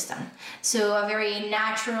ecosystem. So a very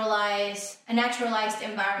naturalized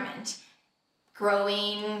environment,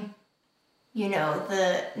 growing,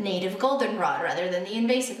 the native goldenrod rather than the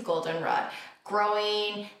invasive goldenrod,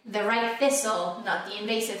 growing the right thistle, not the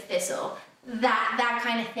invasive thistle, that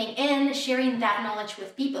kind of thing, and sharing that knowledge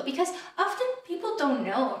with people, because often people don't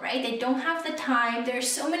know, right? They don't have the time. There's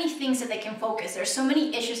so many things that they can focus. There's so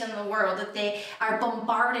many issues in the world that they are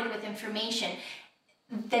bombarded with information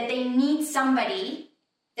that they need somebody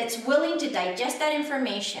that's willing to digest that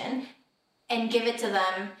information and give it to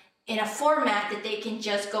them in a format that they can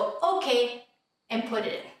just go, okay, and put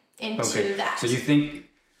it into that. So you think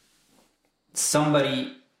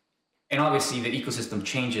somebody, and obviously the ecosystem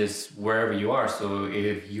changes wherever you are. So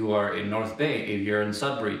if you are in North Bay, if you're in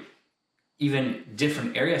Sudbury, even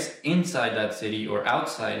different areas inside that city or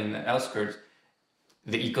outside in the outskirts,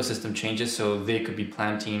 the ecosystem changes. So they could be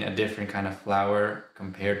planting a different kind of flower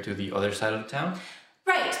compared to the other side of the town.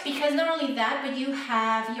 Right, because not only that, but you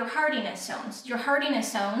have your hardiness zones. Your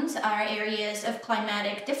hardiness zones are areas of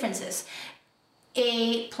climatic differences.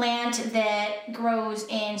 A plant that grows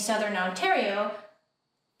in southern Ontario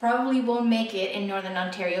probably won't make it in northern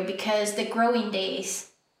Ontario because the growing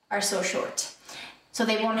days are so short. So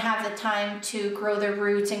they won't have the time to grow their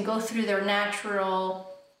roots and go through their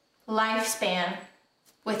natural lifespan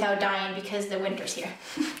without dying because the winter's here.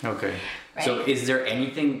 Okay. Right. So is there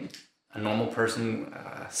anything a normal person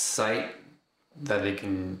site that they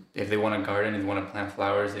can, if they want to garden and want to plant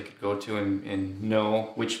flowers, they could go to and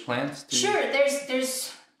know which plants to Sure,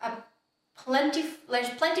 there's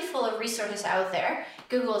plentiful of resources out there.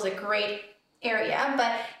 Google is a great area,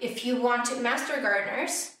 but if you want to, master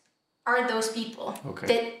gardeners are those people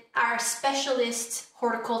that are specialist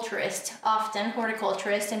horticulturists, often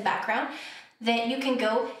horticulturists in background, that you can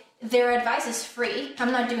go. Their advice is free.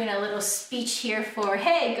 I'm not doing a little speech here for,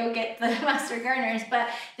 hey, go get the master gardeners, but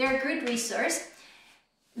they're a good resource.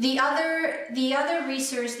 The other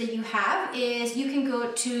resource that you have is you can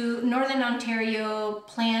go to Northern Ontario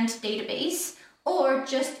Plant Database or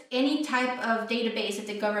just any type of database that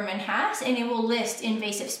the government has, and it will list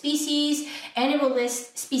invasive species and it will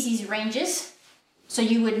list species ranges. So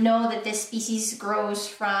you would know that this species grows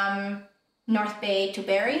from North Bay to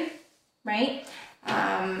Barrie, right?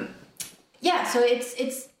 So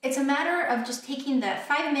it's a matter of just taking that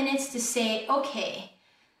 5 minutes to say, okay,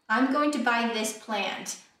 I'm going to buy this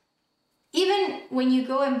plant. Even when you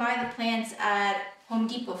go and buy the plants at Home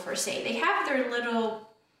Depot, for say, they have their little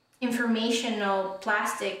informational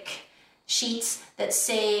plastic sheets that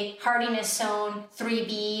say hardiness zone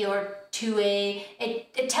 3B or 2A.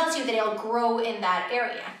 It tells you that it'll grow in that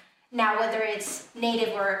area. Now, whether it's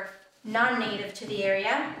native or non-native to the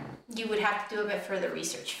area, you would have to do a bit further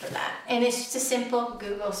research for that. And it's just a simple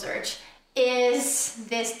Google search. Is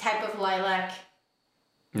this type of lilac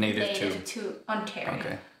native to Ontario?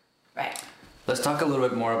 Okay. Right. Let's talk a little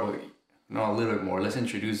bit more about, no, a little bit more. Let's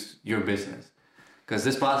introduce your business. Because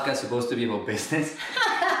this podcast is supposed to be about business.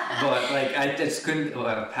 But like, I just couldn't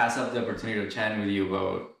pass up the opportunity of chatting with you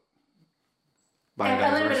about biodiversity.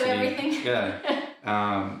 A little bit of everything.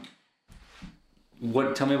 Yeah.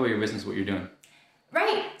 Tell me about your business, what you're doing.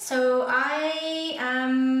 Right. So I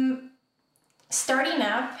am starting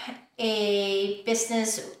up a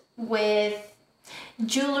business with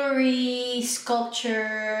jewelry,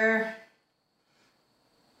 sculpture,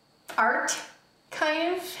 art,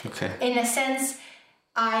 kind of. Okay. In a sense,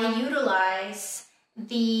 I utilize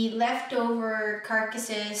the leftover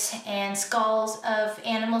carcasses and skulls of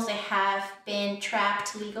animals that have been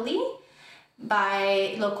trapped legally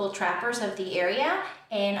by local trappers of the area,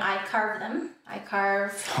 and I carve them.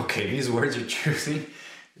 Okay, these words you're choosing,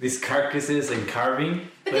 these carcasses and carving.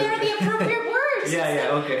 But they are the appropriate words. Yeah,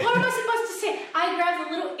 okay. What am I supposed to say? I grab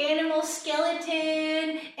a little animal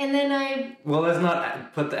skeleton, and then Well, let's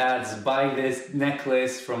not put the ads, buy this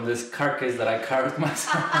necklace from this carcass that I carved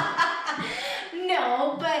myself.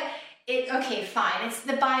 No, but okay, fine. It's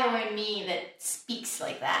the bio in me that speaks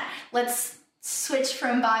like that. Let's switch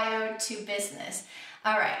from bio to business.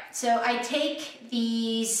 All right, so I take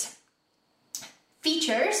these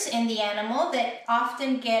features in the animal that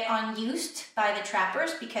often get unused by the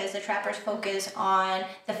trappers because the trappers focus on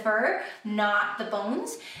the fur, not the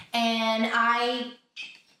bones, and I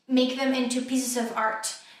make them into pieces of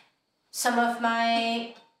art. Some of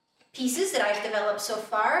my pieces that I've developed so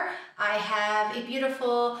far, I have a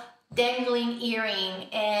beautiful dangling earring,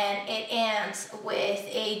 and it ends with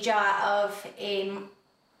a jaw of a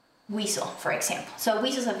weasel, for example. So a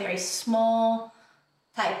weasel is a very small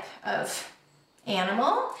type of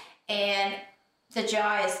animal, and the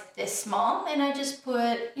jaw is this small, and I just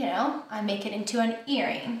put, I make it into an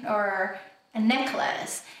earring or a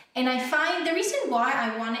necklace. And I find the reason why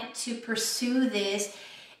I wanted to pursue this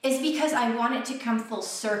is because I wanted to come full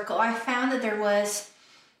circle. I found that there was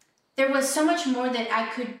so much more that I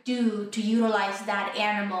could do to utilize that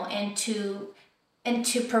animal and to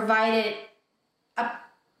provide it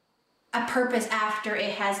a purpose after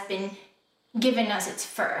it has been given us its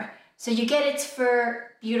fur. So you get its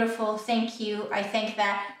fur, beautiful, thank you, I thank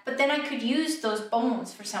that. But then I could use those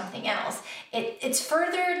bones for something else. It's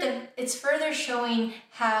further showing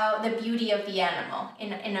how the beauty of the animal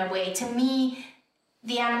in a way. To me,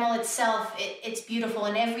 the animal itself, it's beautiful,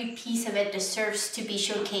 and every piece of it deserves to be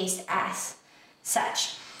showcased as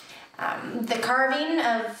such. The carving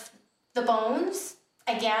of the bones,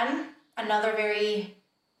 again, another very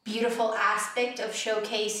beautiful aspect of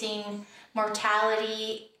showcasing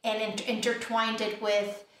mortality and intertwined it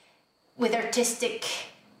with artistic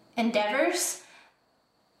endeavors.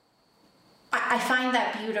 I find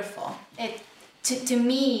that beautiful. to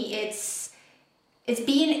me, it's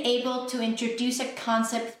being able to introduce a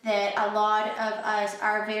concept that a lot of us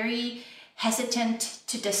are very hesitant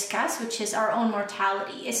to discuss, which is our own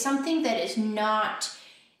mortality. It's something that is not,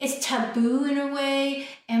 it's taboo in a way,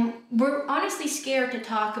 and we're honestly scared to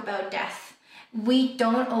talk about death. We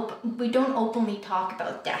don't openly talk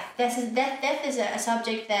about death. Death is a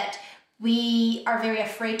subject that we are very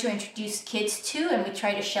afraid to introduce kids to, and we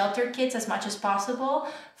try to shelter kids as much as possible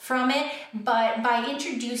from it. But by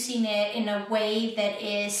introducing it in a way that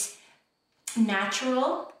is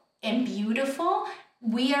natural and beautiful,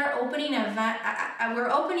 we are opening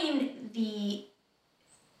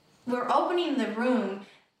we're opening the room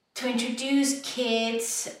to introduce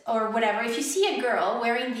kids or whatever. If you see a girl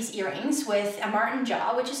wearing these earrings with a marten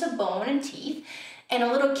jaw, which is a bone and teeth, and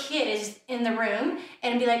a little kid is in the room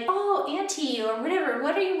and be like, oh, auntie, or whatever,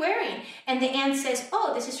 what are you wearing? And the aunt says,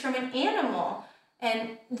 oh, this is from an animal.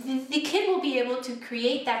 And the kid will be able to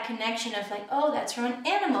create that connection of like, oh, that's from an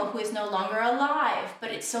animal who is no longer alive,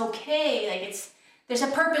 but it's okay. Like there's a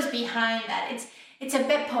purpose behind that. It's a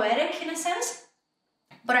bit poetic in a sense,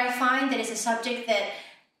 but I find that it's a subject that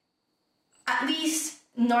at least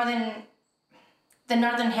the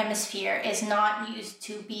Northern Hemisphere is not used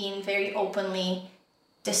to being very openly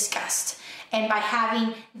discussed. And by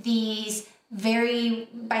having this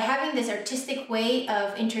artistic way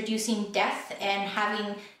of introducing death and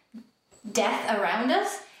having death around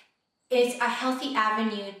us, it's a healthy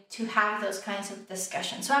avenue to have those kinds of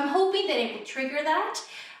discussions. So I'm hoping that it will trigger that.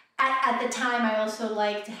 At the time, I also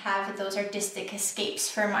like to have those artistic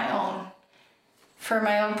escapes for my own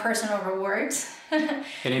personal rewards. And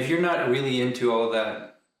if you're not really into all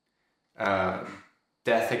that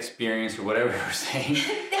death experience or whatever you're saying,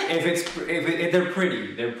 if they're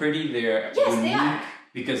pretty, they're yes, unique, they are.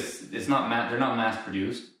 because they're not mass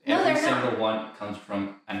produced. No, Every they're single not. one comes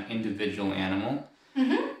from an individual animal.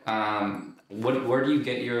 Mm-hmm. Where do you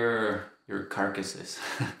get your carcasses?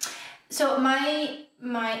 So my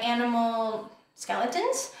animal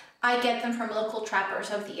skeletons, I get them from local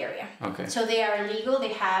trappers of the area. Okay. So they are legal.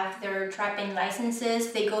 They have their trapping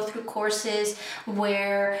licenses. They go through courses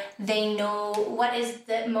where they know what is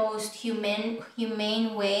the most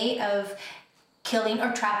humane way of killing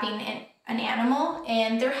or trapping an animal.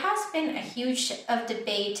 And there has been a huge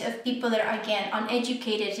debate of people that are, again,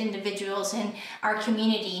 uneducated individuals in our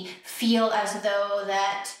community feel as though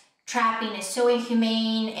that trapping is so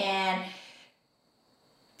inhumane and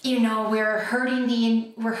we're hurting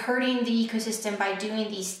the ecosystem by doing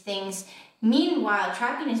these things. Meanwhile,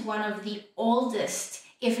 trapping is one of the oldest,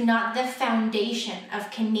 if not the foundation of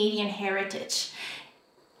Canadian heritage.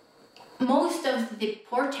 Most of the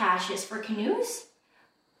portages for canoes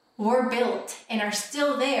were built and are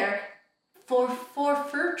still there for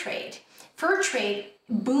fur trade. Fur trade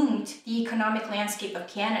boomed the economic landscape of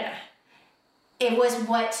Canada. It was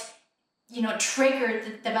what triggered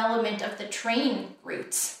the development of the train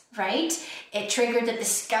routes, right? It triggered the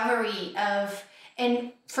discovery of,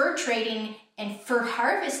 and fur trading and fur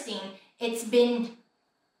harvesting, it's been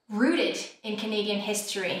rooted in Canadian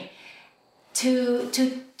history. To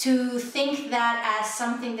think that as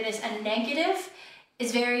something that is a negative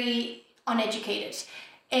is very uneducated.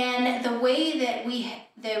 And the way that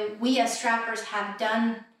we as trappers have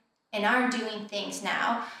done and are doing things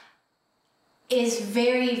now is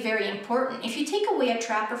very, very important. If you take away a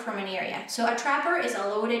trapper from an area, so a trapper is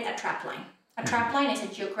allotted a trap line. A trap line is a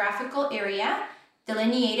geographical area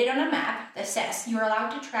delineated on a map that says you're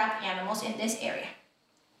allowed to trap animals in this area,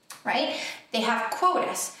 right? They have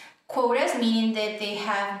quotas. Quotas meaning that they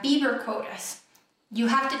have beaver quotas. You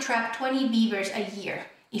have to trap 20 beavers a year.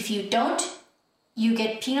 If you don't, you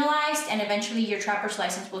get penalized and eventually your trapper's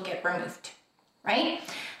license will get removed, right?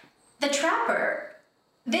 The trapper,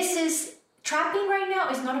 trapping right now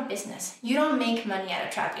is not a business. You don't make money out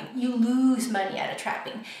of trapping. You lose money out of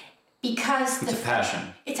trapping because it's a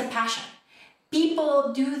passion. It's a passion.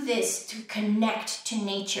 People do this to connect to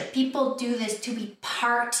nature. People do this to be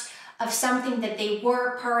part of something that they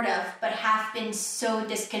were part of but have been so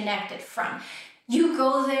disconnected from. You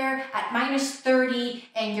go there at -30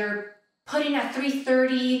 and you're putting a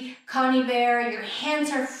 330 Connie Bear, your hands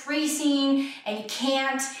are freezing and you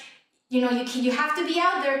can't, you have to be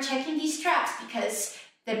out there checking these traps because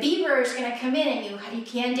the beaver is going to come in and you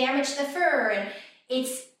can damage the fur, and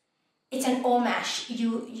it's an homage.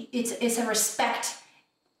 It's a respect,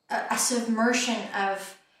 a submersion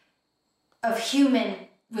of human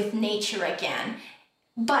with nature again.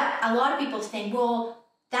 But a lot of people think, well,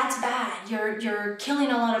 that's bad. You're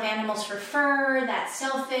killing a lot of animals for fur. That's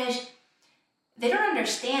selfish. They don't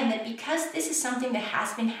understand that because this is something that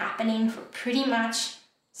has been happening for pretty much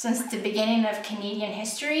since the beginning of Canadian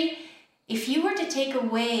history. If you were to take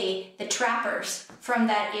away the trappers from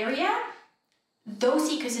that area, those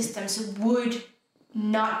ecosystems would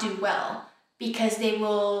not do well, because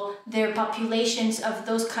their populations of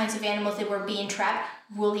those kinds of animals that were being trapped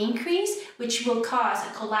will increase, which will cause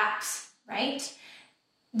a collapse, right?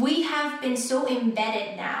 We have been so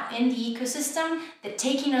embedded now in the ecosystem that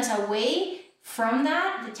taking us away from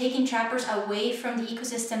that, taking trappers away from the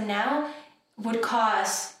ecosystem now would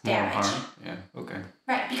cause damage. More harm. Yeah, okay.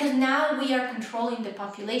 Right, because now we are controlling the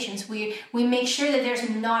populations. We make sure that there's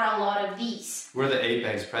not a lot of these. We're the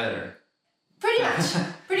apex predator. Pretty much.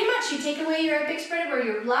 Pretty much. You take away your apex predator,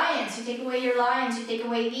 your lions. You take away your lions. You take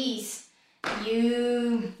away these.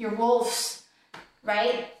 Your wolves,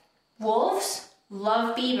 right? Wolves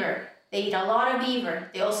love beaver. They eat a lot of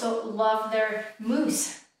beaver. They also love their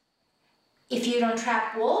moose. If you don't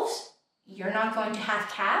trap wolves, you're not going to have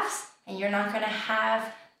calves, and you're not going to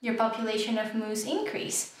have your population of moose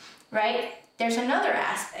increase, right? There's another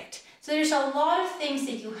aspect. So there's a lot of things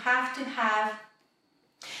that you have to have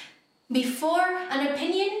before an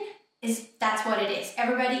opinion that's what it is.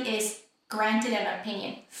 Everybody is granted an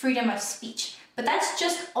opinion, freedom of speech. But that's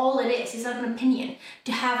just all it is. It's not an opinion.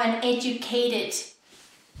 To have an educated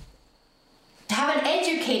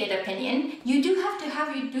opinion, you do have to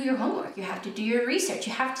do your homework. You have to do your research.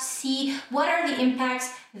 You have to see what are the impacts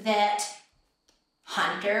that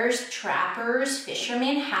hunters, trappers,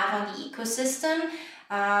 fishermen have on the ecosystem.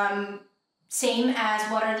 Same as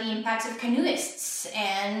what are the impacts of canoeists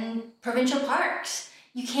and provincial parks.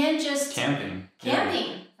 You can't just... Camping,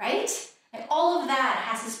 right? And all of that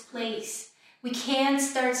has its place. We can't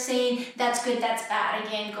start saying that's good, that's bad.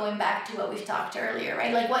 Again, going back to what we've talked earlier,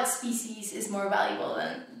 right? Like what species is more valuable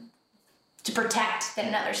to protect than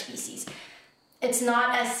another species. It's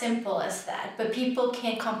not as simple as that, but people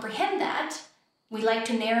can comprehend that. We like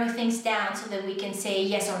to narrow things down so that we can say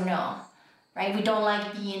yes or no, right? We don't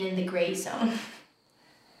like being in the gray zone.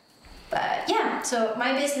 But yeah, so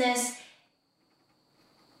my business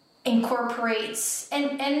incorporates,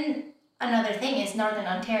 and another thing is Northern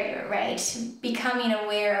Ontario, right? Becoming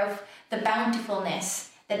aware of the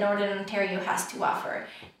bountifulness that Northern Ontario has to offer.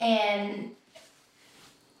 And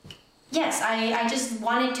yes, I just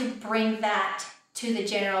wanted to bring that to the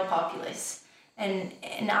general populace and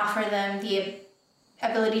offer them the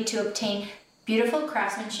ability to obtain beautiful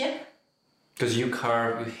craftsmanship. Because you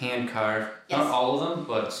hand carve, yes. Not all of them,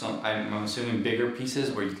 but some, I'm assuming bigger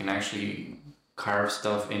pieces where you can actually carve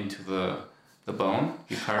stuff into the bone.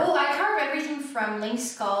 You carve? Oh, I carve everything from lynx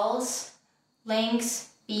skulls, lynx,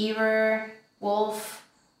 beaver, wolf.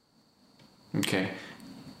 Okay.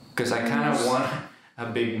 Because I kind of want a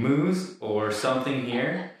big moose or something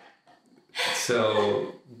here.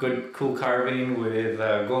 So good, cool carving with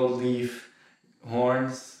gold leaf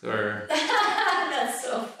horns or... That's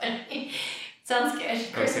so funny. Sounds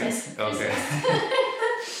good. Christmas. Okay.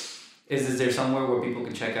 Is there somewhere where people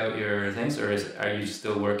can check out your things, or are you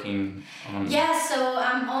still working on... Yeah, so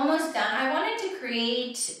I'm almost done. I wanted to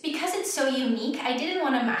create, because it's so unique, I didn't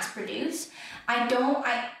want to mass produce. I don't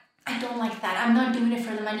like that. I'm not doing it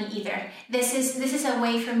for the money either. This is a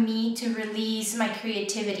way for me to release my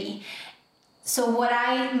creativity. So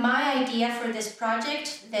my idea for this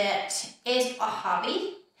project that is a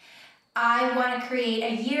hobby, I want to create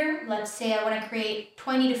a year, let's say I want to create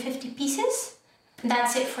 20 to 50 pieces.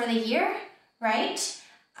 That's it for the year, right?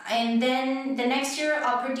 And then the next year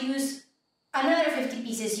I'll produce another 50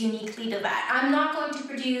 pieces uniquely to that. I'm not going to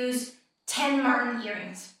produce 10 marten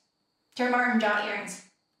earrings, 10 marten jaw earrings.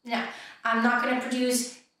 No, I'm not going to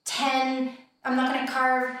produce I'm not going to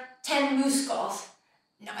carve 10 moose skulls.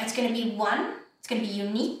 No, it's going to be one. It's going to be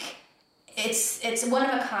unique. It's one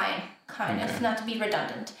of a kind of, not to be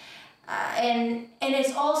redundant. And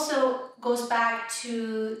it also goes back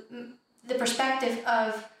to the perspective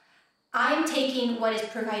of I'm taking what is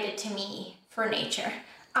provided to me for nature.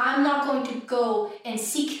 I'm not going to go and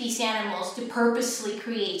seek these animals to purposely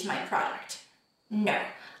create my product. No,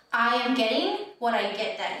 I am getting what I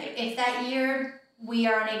get that year. If that year we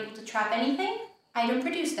aren't able to trap anything, I don't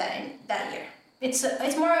produce that year. It's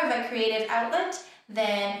more of a creative outlet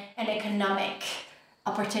than an economic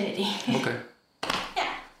opportunity. Okay.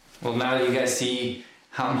 Yeah. Well, now you guys see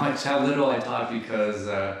how little I talk, because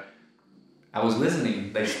I was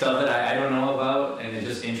listening, like stuff that I don't know about, and it's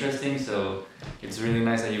just interesting. So it's really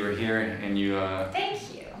nice that you were here and you.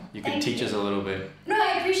 Thank you. You can teach us a little bit. No,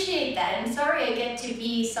 I appreciate that. I'm sorry I get to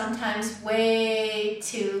be sometimes way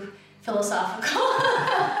too philosophical.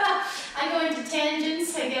 I go into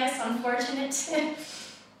tangents, I guess, unfortunate.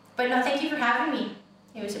 But no, thank you for having me.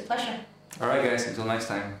 It was a pleasure. All right, guys. Until next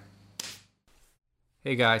time.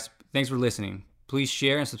 Hey guys, thanks for listening. Please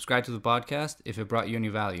share and subscribe to the podcast if it brought you any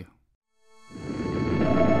value.